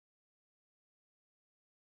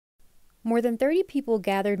More than 30 people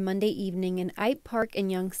gathered Monday evening in Ike Park in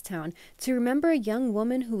Youngstown to remember a young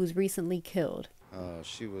woman who was recently killed.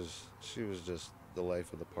 She was just the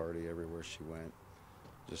life of the party everywhere she went.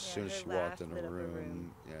 Just as soon as Her she walked laugh in a lit up a room.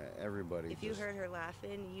 room, yeah, everybody If you just, heard her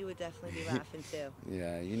laughing, you would definitely be laughing too.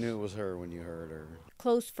 yeah, you knew it was her when you heard her.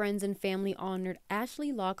 Close friends and family honored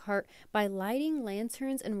Ashley Lockhart by lighting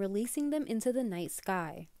lanterns and releasing them into the night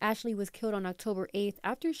sky. Ashley was killed on October 8th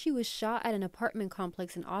after she was shot at an apartment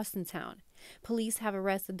complex in Austintown. Police have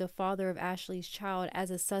arrested the father of Ashley's child as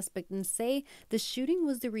a suspect and say the shooting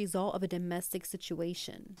was the result of a domestic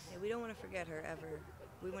situation. Yeah, we don't want to forget her ever.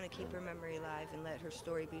 We want to keep her memory alive and let her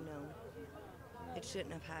story be known. It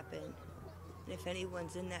shouldn't have happened. And if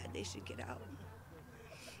anyone's in that, they should get out.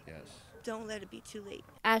 Yes. Don't let it be too late.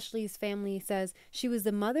 Ashley's family says she was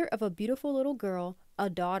the mother of a beautiful little girl,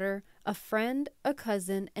 a daughter, a friend, a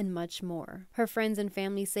cousin, and much more. Her friends and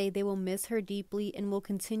family say they will miss her deeply and will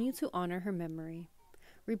continue to honor her memory.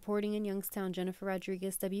 Reporting in Youngstown, Jennifer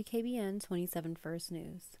Rodriguez, WKBN 27 First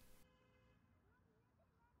News.